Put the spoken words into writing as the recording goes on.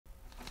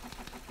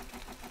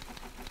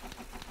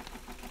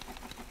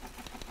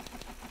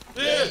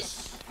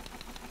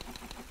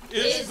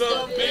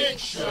The Big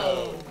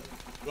Show.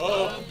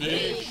 The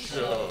Big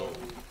Show.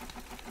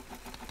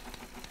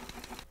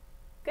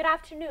 Good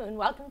afternoon.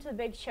 Welcome to The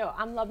Big Show.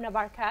 I'm Lubna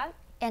Barkat.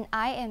 And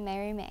I am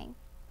Mary Meng.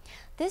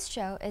 This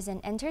show is an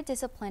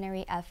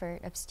interdisciplinary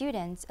effort of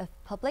students of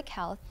public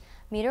health,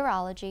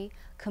 meteorology,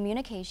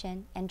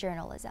 communication, and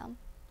journalism.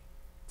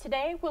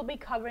 Today, we'll be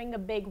covering a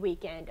big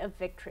weekend of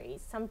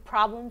victories, some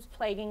problems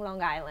plaguing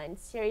Long Island,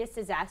 serious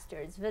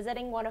disasters,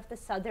 visiting one of the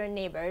southern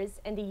neighbors,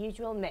 and the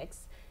usual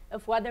mix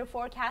of weather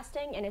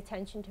forecasting and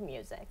attention to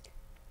music.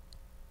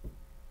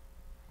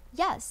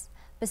 Yes,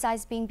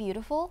 besides being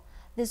beautiful,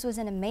 this was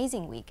an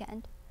amazing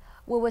weekend.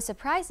 What was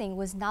surprising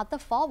was not the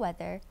fall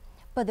weather,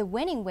 but the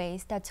winning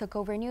waves that took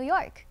over New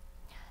York.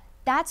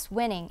 That's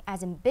winning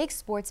as in big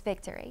sports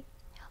victory.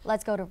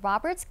 Let's go to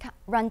Robert's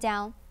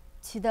rundown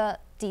to the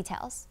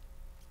details.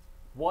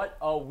 What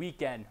a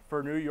weekend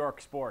for New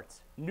York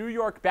sports. New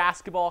York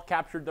basketball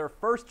captured their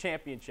first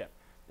championship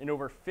in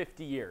over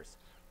 50 years.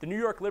 The New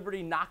York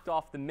Liberty knocked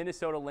off the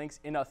Minnesota Lynx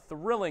in a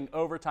thrilling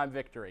overtime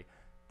victory.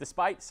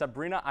 Despite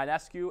Sabrina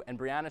Ionescu and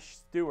Brianna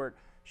Stewart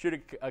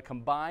shooting a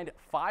combined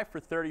 5 for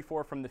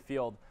 34 from the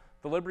field,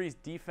 the Liberty's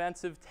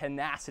defensive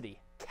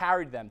tenacity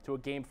carried them to a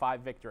Game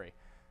 5 victory.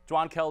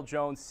 Juankel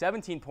Jones,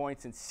 17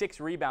 points and 6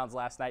 rebounds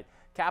last night,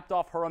 capped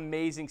off her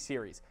amazing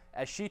series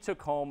as she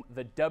took home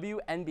the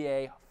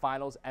WNBA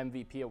Finals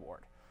MVP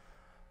award.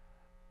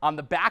 On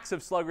the backs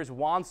of sluggers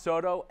Juan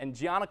Soto and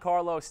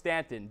Giancarlo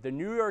Stanton, the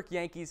New York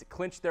Yankees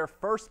clinched their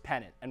first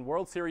pennant and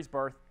World Series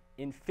berth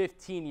in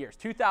 15 years.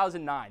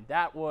 2009,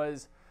 that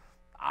was,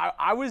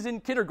 I was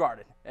in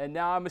kindergarten, and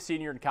now I'm a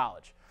senior in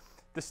college.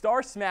 The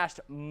Stars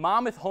smashed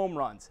mammoth home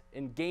runs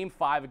in Game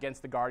 5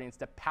 against the Guardians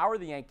to power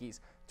the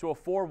Yankees to a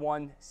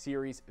 4-1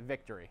 series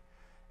victory.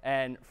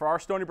 And for our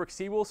Stony Brook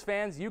Seawolves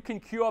fans, you can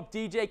cue up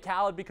DJ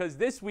Khaled because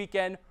this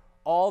weekend,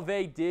 all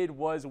they did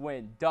was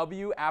win.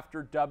 W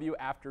after W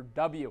after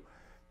W.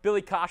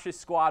 Billy Kosh's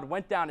squad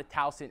went down to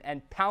Towson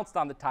and pounced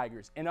on the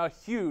Tigers in a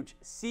huge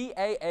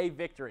CAA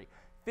victory,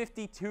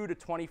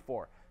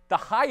 52-24. The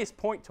highest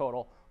point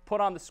total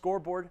put on the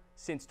scoreboard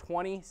since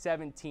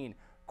 2017.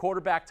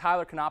 Quarterback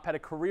Tyler Knopp had a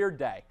career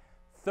day,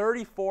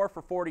 34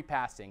 for 40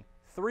 passing,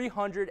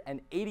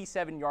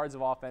 387 yards of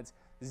offense,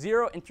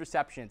 0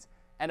 interceptions,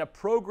 and a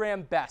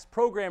program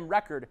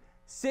record,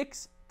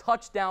 6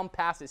 touchdown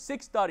passes,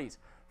 6 studies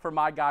for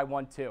my guy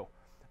 1-2.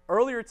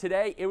 Earlier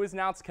today, it was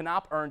announced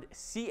Knopp earned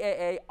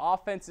CAA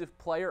Offensive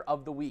Player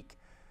of the Week.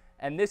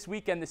 And this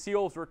weekend, the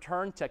Seals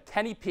return to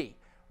Kenny P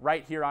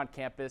right here on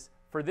campus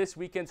for this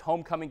weekend's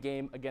homecoming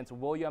game against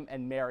William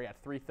and Mary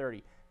at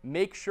 3:30.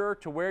 Make sure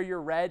to wear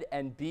your red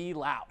and be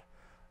loud.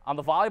 On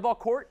the volleyball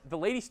court, the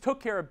ladies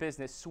took care of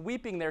business,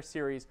 sweeping their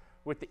series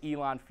with the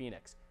Elon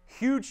Phoenix.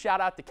 Huge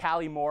shout out to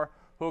Callie Moore,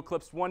 who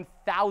eclipsed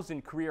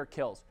 1,000 career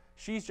kills.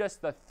 She's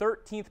just the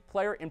 13th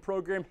player in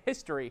program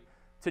history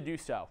to do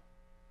so.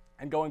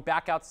 And going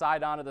back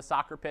outside onto the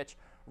soccer pitch,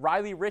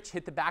 Riley Rich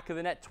hit the back of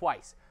the net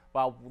twice,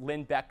 while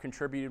Lynn Beck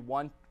contributed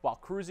one while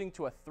cruising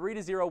to a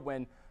 3-0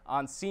 win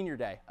on senior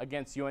day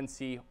against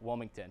UNC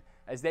Wilmington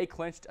as they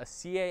clinched a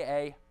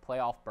CAA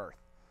playoff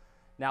berth.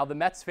 Now the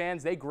Mets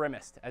fans, they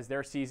grimaced as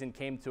their season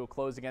came to a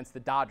close against the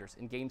Dodgers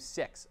in Game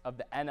 6 of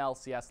the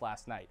NLCS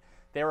last night.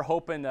 They were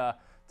hoping to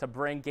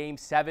bring Game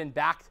 7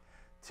 back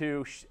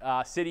to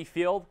Citi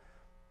Field,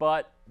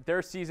 but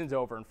their season's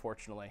over,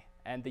 unfortunately.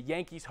 And the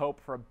Yankees hope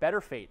for a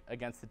better fate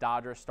against the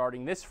Dodgers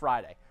starting this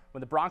Friday when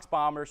the Bronx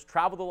Bombers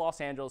travel to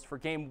Los Angeles for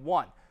Game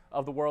 1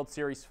 of the World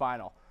Series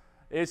final.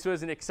 This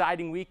was an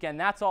exciting weekend.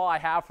 That's all I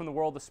have from the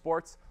world of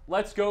sports.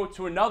 Let's go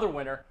to another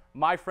winner,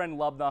 my friend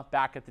Lubna,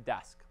 back at the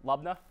desk.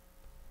 Lubna?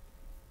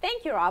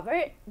 Thank you,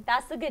 Robert.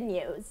 That's the good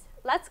news.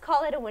 Let's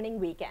call it a winning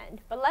weekend,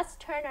 but let's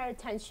turn our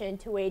attention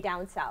to way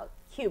down south,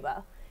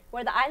 Cuba,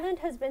 where the island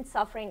has been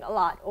suffering a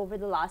lot over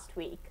the last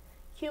week.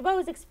 Cuba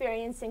is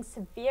experiencing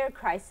severe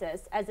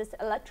crisis as its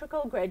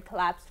electrical grid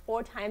collapsed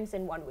 4 times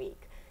in 1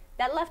 week.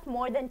 That left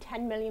more than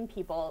 10 million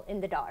people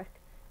in the dark.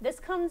 This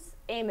comes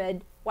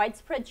amid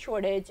widespread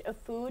shortage of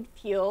food,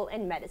 fuel,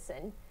 and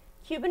medicine.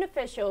 Cuban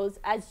officials,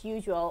 as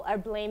usual, are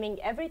blaming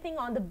everything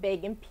on the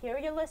big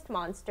imperialist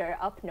monster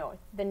up north,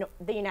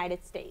 the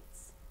United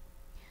States.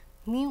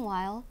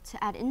 Meanwhile,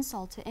 to add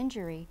insult to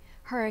injury,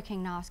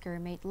 Hurricane Oscar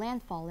made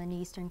landfall in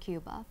eastern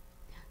Cuba.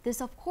 This,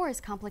 of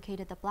course,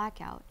 complicated the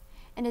blackout,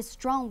 and its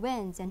strong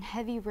winds and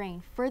heavy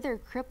rain further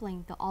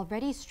crippling the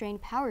already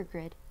strained power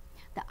grid.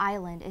 The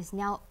island is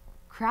now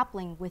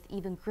grappling with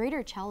even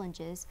greater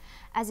challenges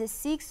as it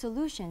seeks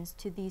solutions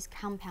to these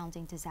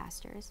compounding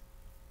disasters.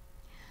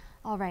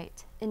 All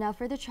right, enough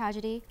for the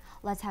tragedy.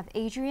 Let's have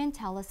Adrian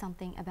tell us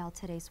something about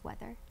today's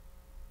weather.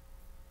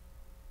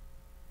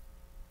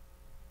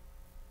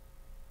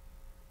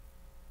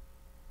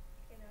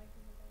 Okay, now you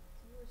can go back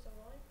to you. We're still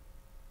rolling?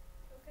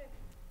 Okay.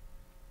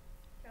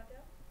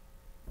 Countdown.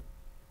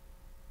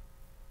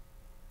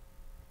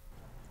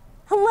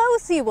 Hello,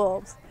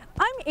 Seawolves.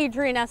 I'm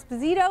Adrian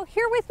Esposito,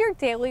 here with your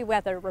daily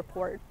weather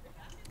report.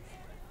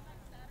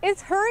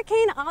 Is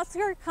Hurricane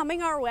Oscar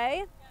coming our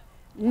way?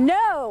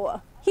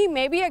 No! He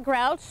may be a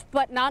grouch,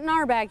 but not in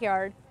our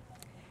backyard.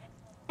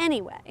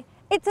 Anyway,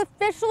 it's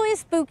officially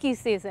spooky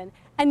season,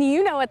 and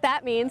you know what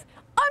that means,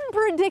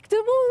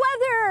 unpredictable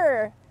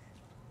weather!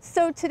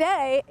 So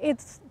today,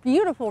 it's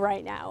beautiful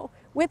right now,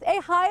 with a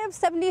high of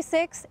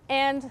 76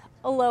 and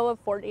a low of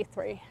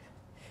 43.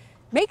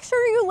 Make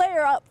sure you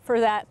layer up for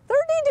that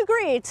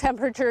 30-degree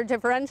temperature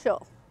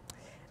differential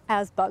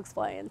as bugs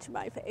fly into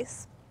my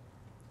face.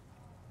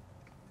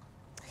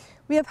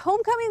 We have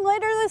homecoming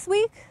later this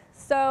week,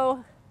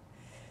 so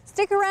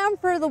stick around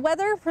for the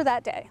weather for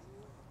that day.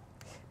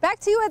 Back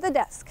to you at the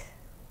desk.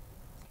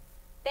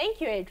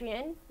 Thank you,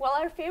 Adrian. Well,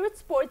 our favorite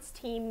sports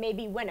team may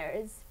be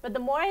winners, but the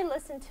more I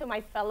listen to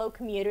my fellow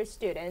commuter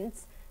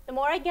students, the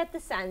more I get the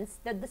sense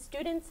that the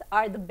students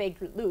are the big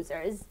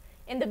losers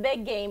in the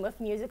big game of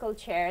musical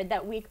chair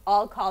that we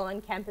all call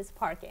on-campus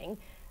parking.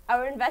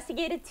 Our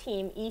investigative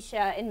team,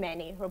 Isha and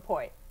Manny,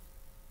 report.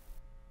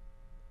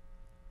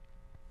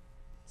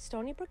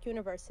 Stony Brook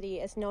University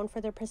is known for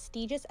their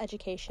prestigious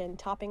education,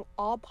 topping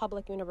all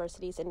public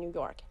universities in New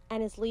York,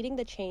 and is leading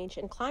the change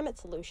in climate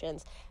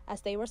solutions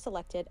as they were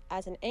selected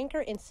as an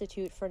anchor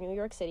institute for New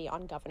York City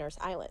on Governor's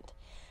Island.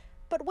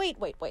 But wait.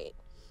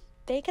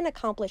 They can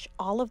accomplish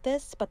all of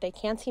this, but they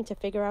can't seem to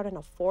figure out an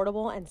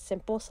affordable and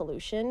simple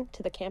solution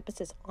to the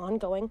campus's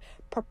ongoing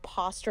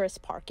preposterous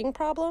parking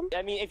problem.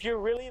 I mean, if you're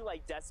really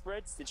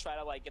desperate to try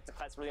to get to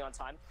class really on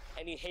time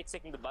and you hate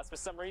taking the bus for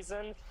some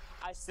reason,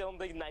 I still don't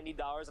think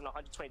 $90 and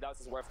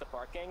 $120 is worth the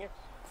parking.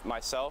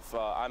 Myself,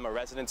 I'm a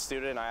resident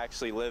student. I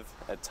actually live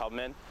at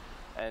Tubman,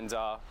 and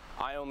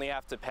I only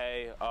have to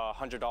pay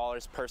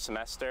 $100 per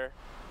semester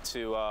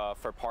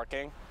for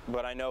parking.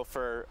 But I know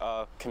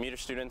for commuter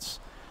students,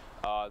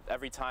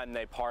 every time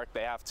they park,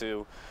 they have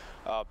to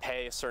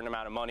pay a certain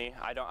amount of money.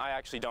 I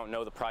actually don't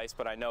know the price,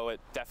 but I know it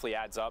definitely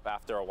adds up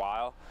after a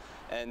while.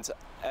 And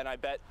I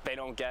bet they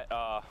don't get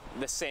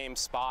the same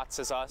spots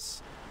as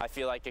us. I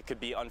feel like it could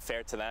be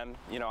unfair to them.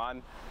 You know,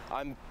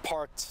 I'm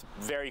parked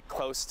very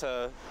close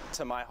to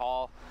my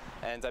hall,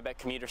 and I bet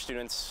commuter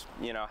students,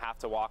 have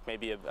to walk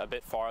maybe a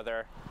bit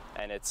farther,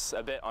 and it's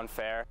a bit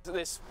unfair.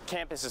 This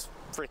campus is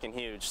freaking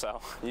huge,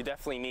 so you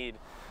definitely need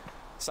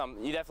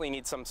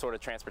some sort of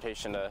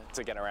transportation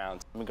to get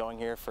around. I've been going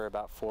here for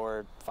about 4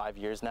 or 5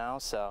 years now,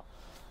 so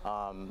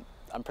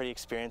I'm pretty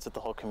experienced with the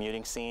whole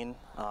commuting scene.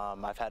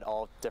 I've had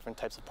all different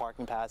types of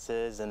parking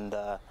passes, and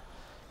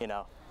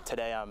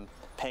today I'm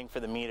paying for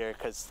the meter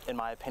because, in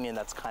my opinion,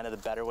 that's kind of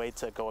the better way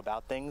to go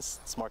about things.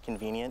 It's more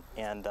convenient,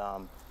 and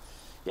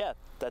yeah,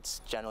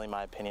 that's generally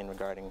my opinion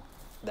regarding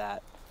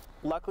that.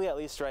 Luckily, at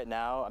least right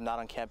now, I'm not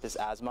on campus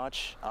as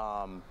much,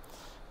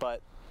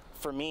 but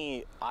for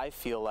me, I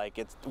feel like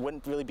it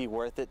wouldn't really be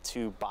worth it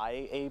to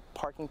buy a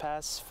parking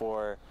pass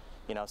for,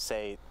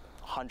 say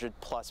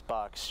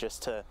 $100+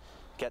 just to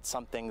get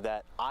something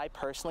that I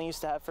personally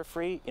used to have for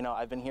free.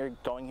 I've been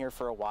going here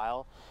for a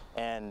while,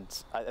 and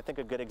I think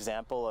a good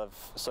example of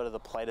sort of the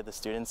plight of the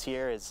students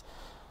here is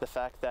the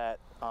fact that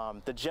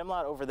the gym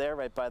lot over there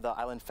right by the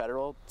Island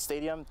Federal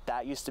Stadium,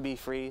 that used to be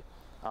free.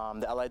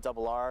 The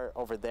LIRR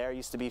over there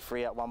used to be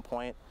free at one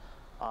point.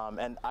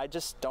 And I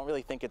just don't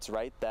really think it's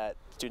right that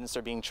students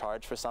are being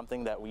charged for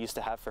something that we used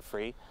to have for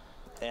free.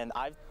 And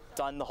I've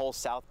done the whole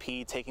South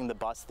P taking the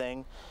bus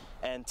thing.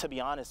 And to be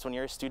honest, when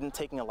you're a student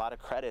taking a lot of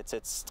credits,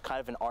 it's kind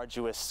of an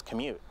arduous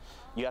commute.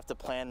 You have to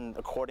plan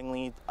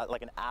accordingly,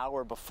 like an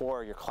hour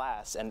before your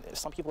class. And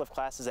some people have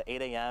classes at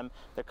 8 a.m.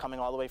 They're coming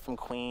all the way from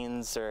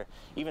Queens or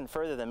even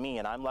further than me.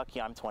 And I'm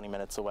lucky I'm 20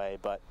 minutes away,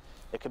 but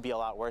it could be a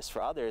lot worse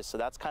for others. So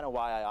that's kind of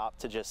why I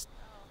opt to just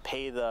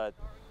pay the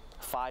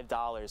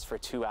 $5 for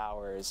 2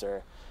 hours,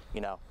 or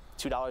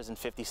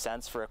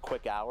 $2.50 for a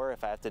quick hour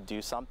if I have to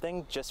do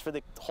something, just for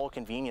the whole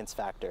convenience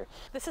factor.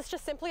 This is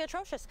just simply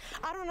atrocious.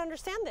 I don't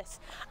understand this.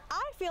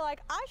 I feel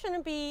like I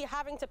shouldn't be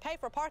having to pay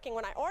for parking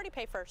when I already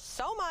pay for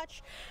so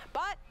much,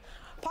 but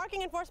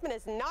parking enforcement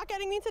is not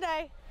getting me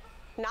today.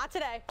 Not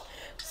today.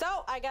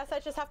 So I guess I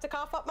just have to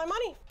cough up my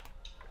money.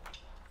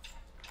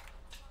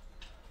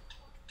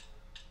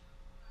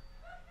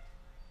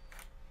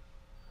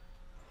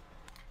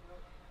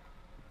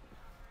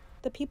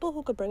 The people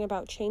who could bring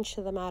about change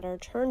to the matter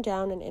turned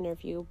down an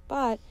interview,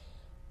 but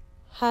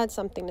had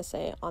something to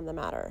say on the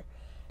matter.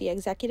 The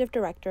executive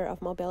director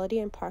of Mobility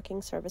and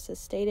Parking Services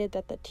stated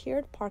that the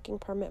tiered parking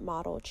permit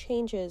model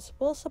changes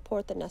will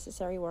support the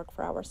necessary work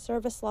for our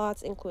service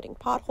lots, including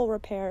pothole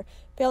repair,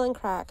 filling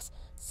cracks,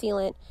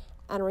 sealant,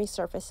 and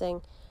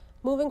resurfacing.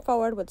 Moving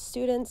forward with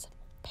students,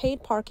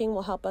 paid parking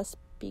will help us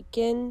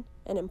begin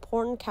an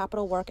important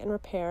capital work and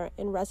repair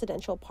in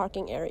residential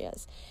parking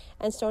areas.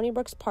 And Stony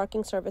Brook's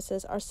parking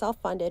services are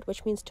self-funded,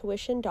 which means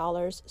tuition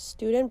dollars,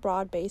 student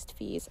broad-based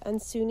fees,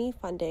 and SUNY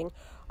funding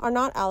are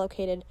not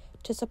allocated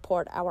to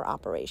support our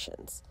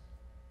operations.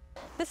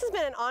 This has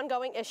been an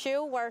ongoing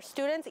issue where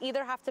students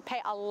either have to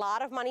pay a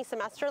lot of money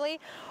semesterly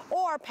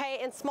or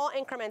pay in small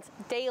increments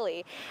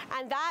daily.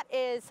 And that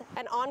is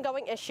an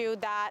ongoing issue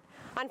that,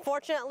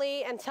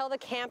 unfortunately, until the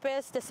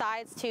campus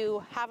decides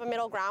to have a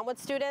middle ground with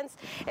students,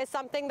 is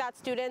something that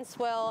students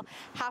will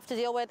have to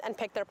deal with and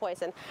pick their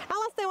poison.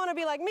 Unless they want to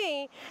be like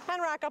me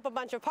and rack up a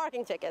bunch of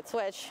parking tickets,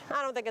 which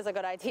I don't think is a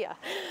good idea.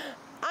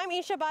 I'm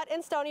Isha Butt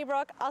in Stony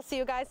Brook. I'll see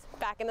you guys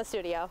back in the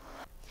studio.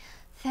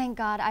 Thank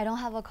God I don't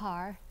have a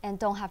car and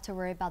don't have to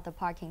worry about the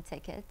parking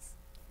tickets.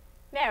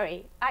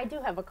 Mary, I do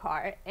have a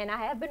car, and I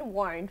have been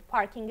warned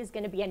parking is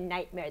going to be a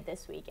nightmare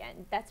this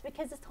weekend. That's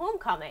because it's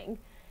homecoming.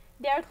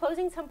 They are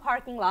closing some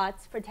parking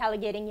lots for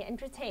tailgating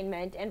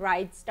entertainment and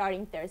rides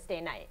starting Thursday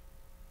night.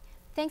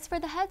 Thanks for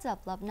the heads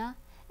up, Lubna.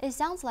 It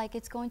sounds like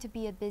it's going to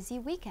be a busy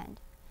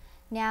weekend.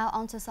 Now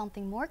onto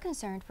something more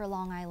concerned for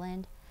Long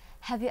Island.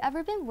 Have you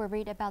ever been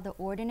worried about the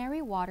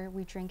ordinary water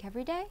we drink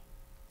every day?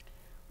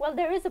 Well,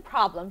 there is a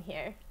problem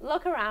here.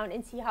 Look around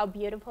and see how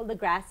beautiful the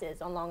grass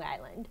is on Long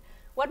Island.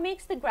 What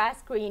makes the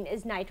grass green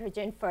is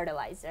nitrogen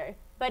fertilizer,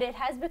 but it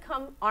has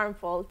become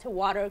harmful to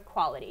water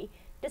quality.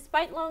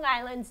 Despite Long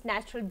Island's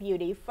natural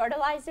beauty,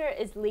 fertilizer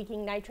is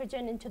leaking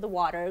nitrogen into the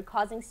water,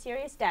 causing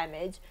serious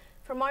damage.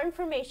 For more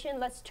information,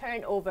 let's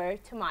turn over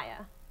to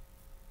Maya.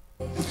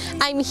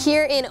 I'm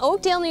here in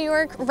Oakdale, New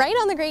York, right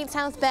on the Great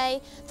South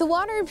Bay. The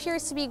water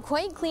appears to be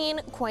quite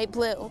clean, quite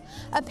blue.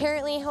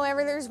 Apparently,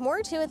 however, there's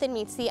more to it than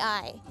meets the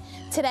eye.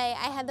 Today,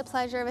 I had the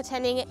pleasure of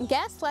attending a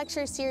guest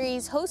lecture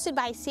series hosted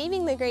by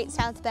Saving the Great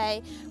South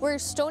Bay, where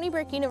Stony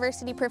Brook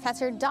University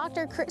professor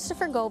Dr.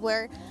 Christopher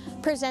Gobler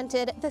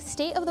presented the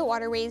state of the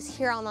waterways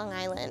here on Long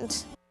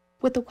Island.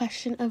 With the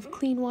question of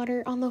clean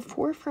water on the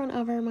forefront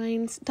of our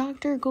minds,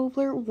 Dr.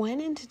 Gobler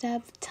went into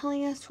depth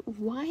telling us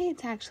why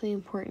it's actually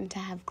important to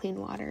have clean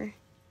water.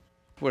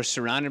 We're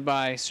surrounded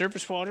by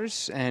surface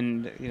waters,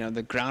 and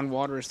the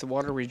groundwater is the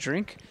water we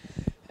drink.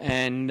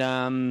 And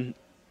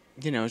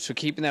so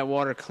keeping that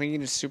water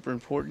clean is super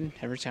important.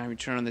 Every time you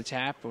turn on the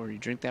tap or you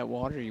drink that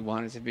water, you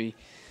want it to be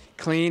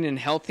clean and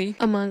healthy.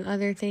 Among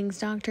other things,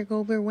 Dr.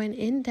 Gobler went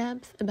in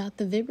depth about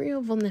the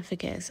Vibrio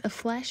vulnificus, a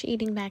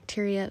flesh-eating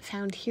bacteria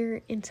found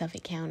here in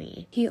Suffolk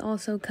County. He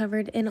also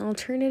covered an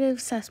alternative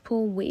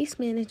cesspool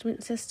waste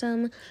management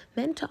system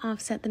meant to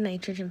offset the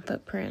nitrogen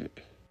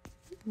footprint.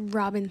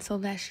 Robin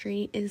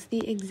Silvestri is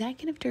the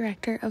executive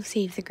director of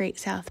Save the Great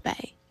South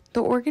Bay,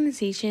 the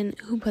organization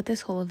who put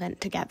this whole event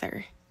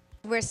together.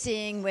 We're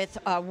seeing with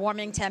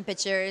warming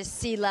temperatures,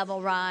 sea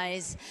level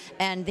rise,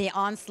 and the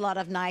onslaught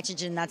of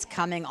nitrogen that's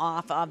coming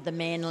off of the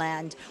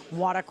mainland,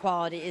 water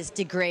quality is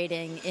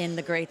degrading in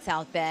the Great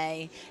South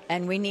Bay,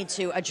 and we need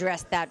to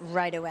address that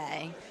right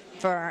away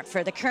for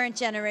the current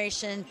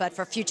generation, but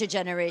for future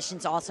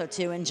generations also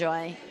to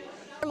enjoy.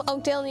 From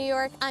Oakdale, New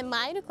York, I'm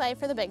Maya Duclay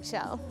for The Big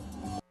Show.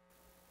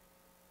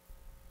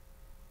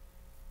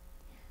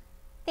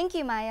 Thank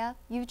you, Maya.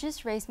 You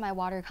just raised my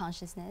water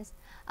consciousness.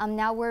 I'm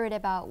now worried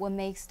about what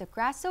makes the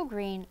grass so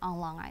green on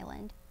Long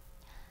Island.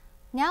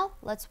 Now,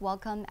 let's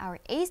welcome our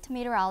aced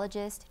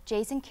meteorologist,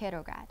 Jason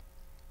Kirograd.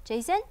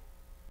 Jason?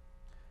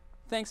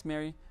 Thanks,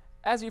 Mary.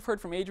 As you've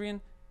heard from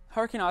Adrian,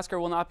 Hurricane Oscar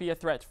will not be a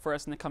threat for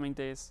us in the coming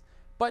days.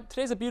 But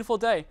today's a beautiful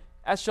day,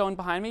 as shown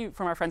behind me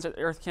from our friends at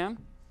EarthCam.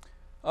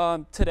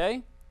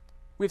 Today,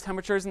 we have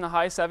temperatures in the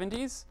high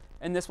 70s,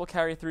 and this will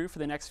carry through for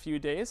the next few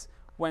days.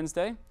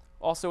 Wednesday,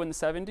 also in the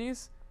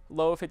 70s,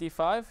 low of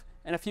 55,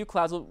 and a few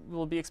clouds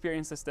will be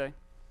experienced this day.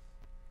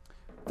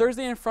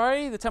 Thursday and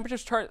Friday, the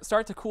temperatures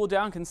start to cool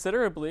down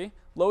considerably.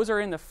 Lows are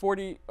in the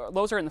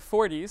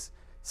 40s.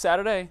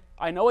 Saturday,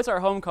 I know it's our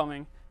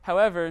homecoming.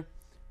 However,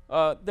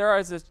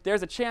 there's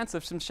a chance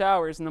of some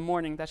showers in the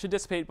morning that should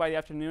dissipate by the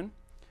afternoon.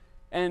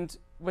 And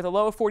with a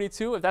low of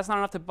 42, if that's not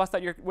enough to bust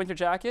out your winter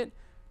jacket,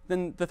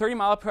 then the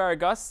 30-mile-per-hour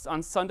gusts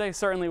on Sunday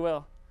certainly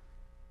will.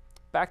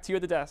 Back to you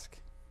at the desk.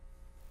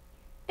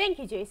 Thank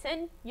you,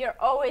 Jason. You're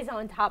always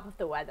on top of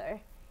the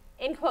weather.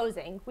 In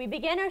closing, we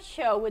begin our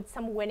show with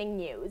some winning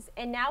news,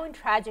 and now in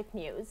tragic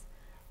news.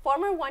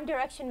 Former One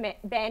Direction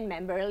band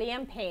member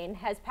Liam Payne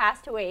has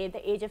passed away at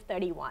the age of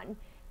 31.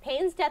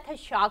 Payne's death has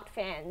shocked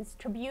fans.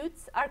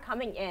 Tributes are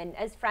coming in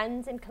as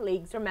friends and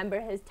colleagues remember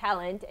his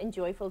talent and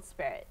joyful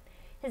spirit.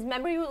 His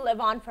memory will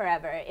live on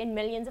forever in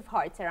millions of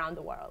hearts around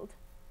the world.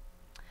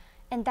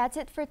 And that's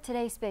it for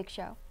today's Big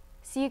Show.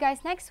 See you guys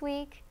next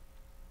week.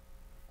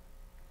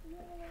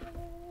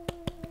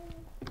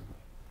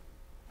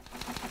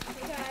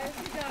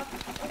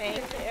 Thank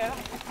you.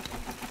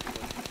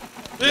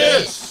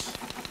 This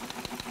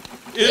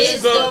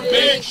is The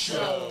Big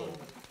Show.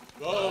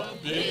 The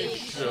Big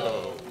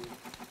Show.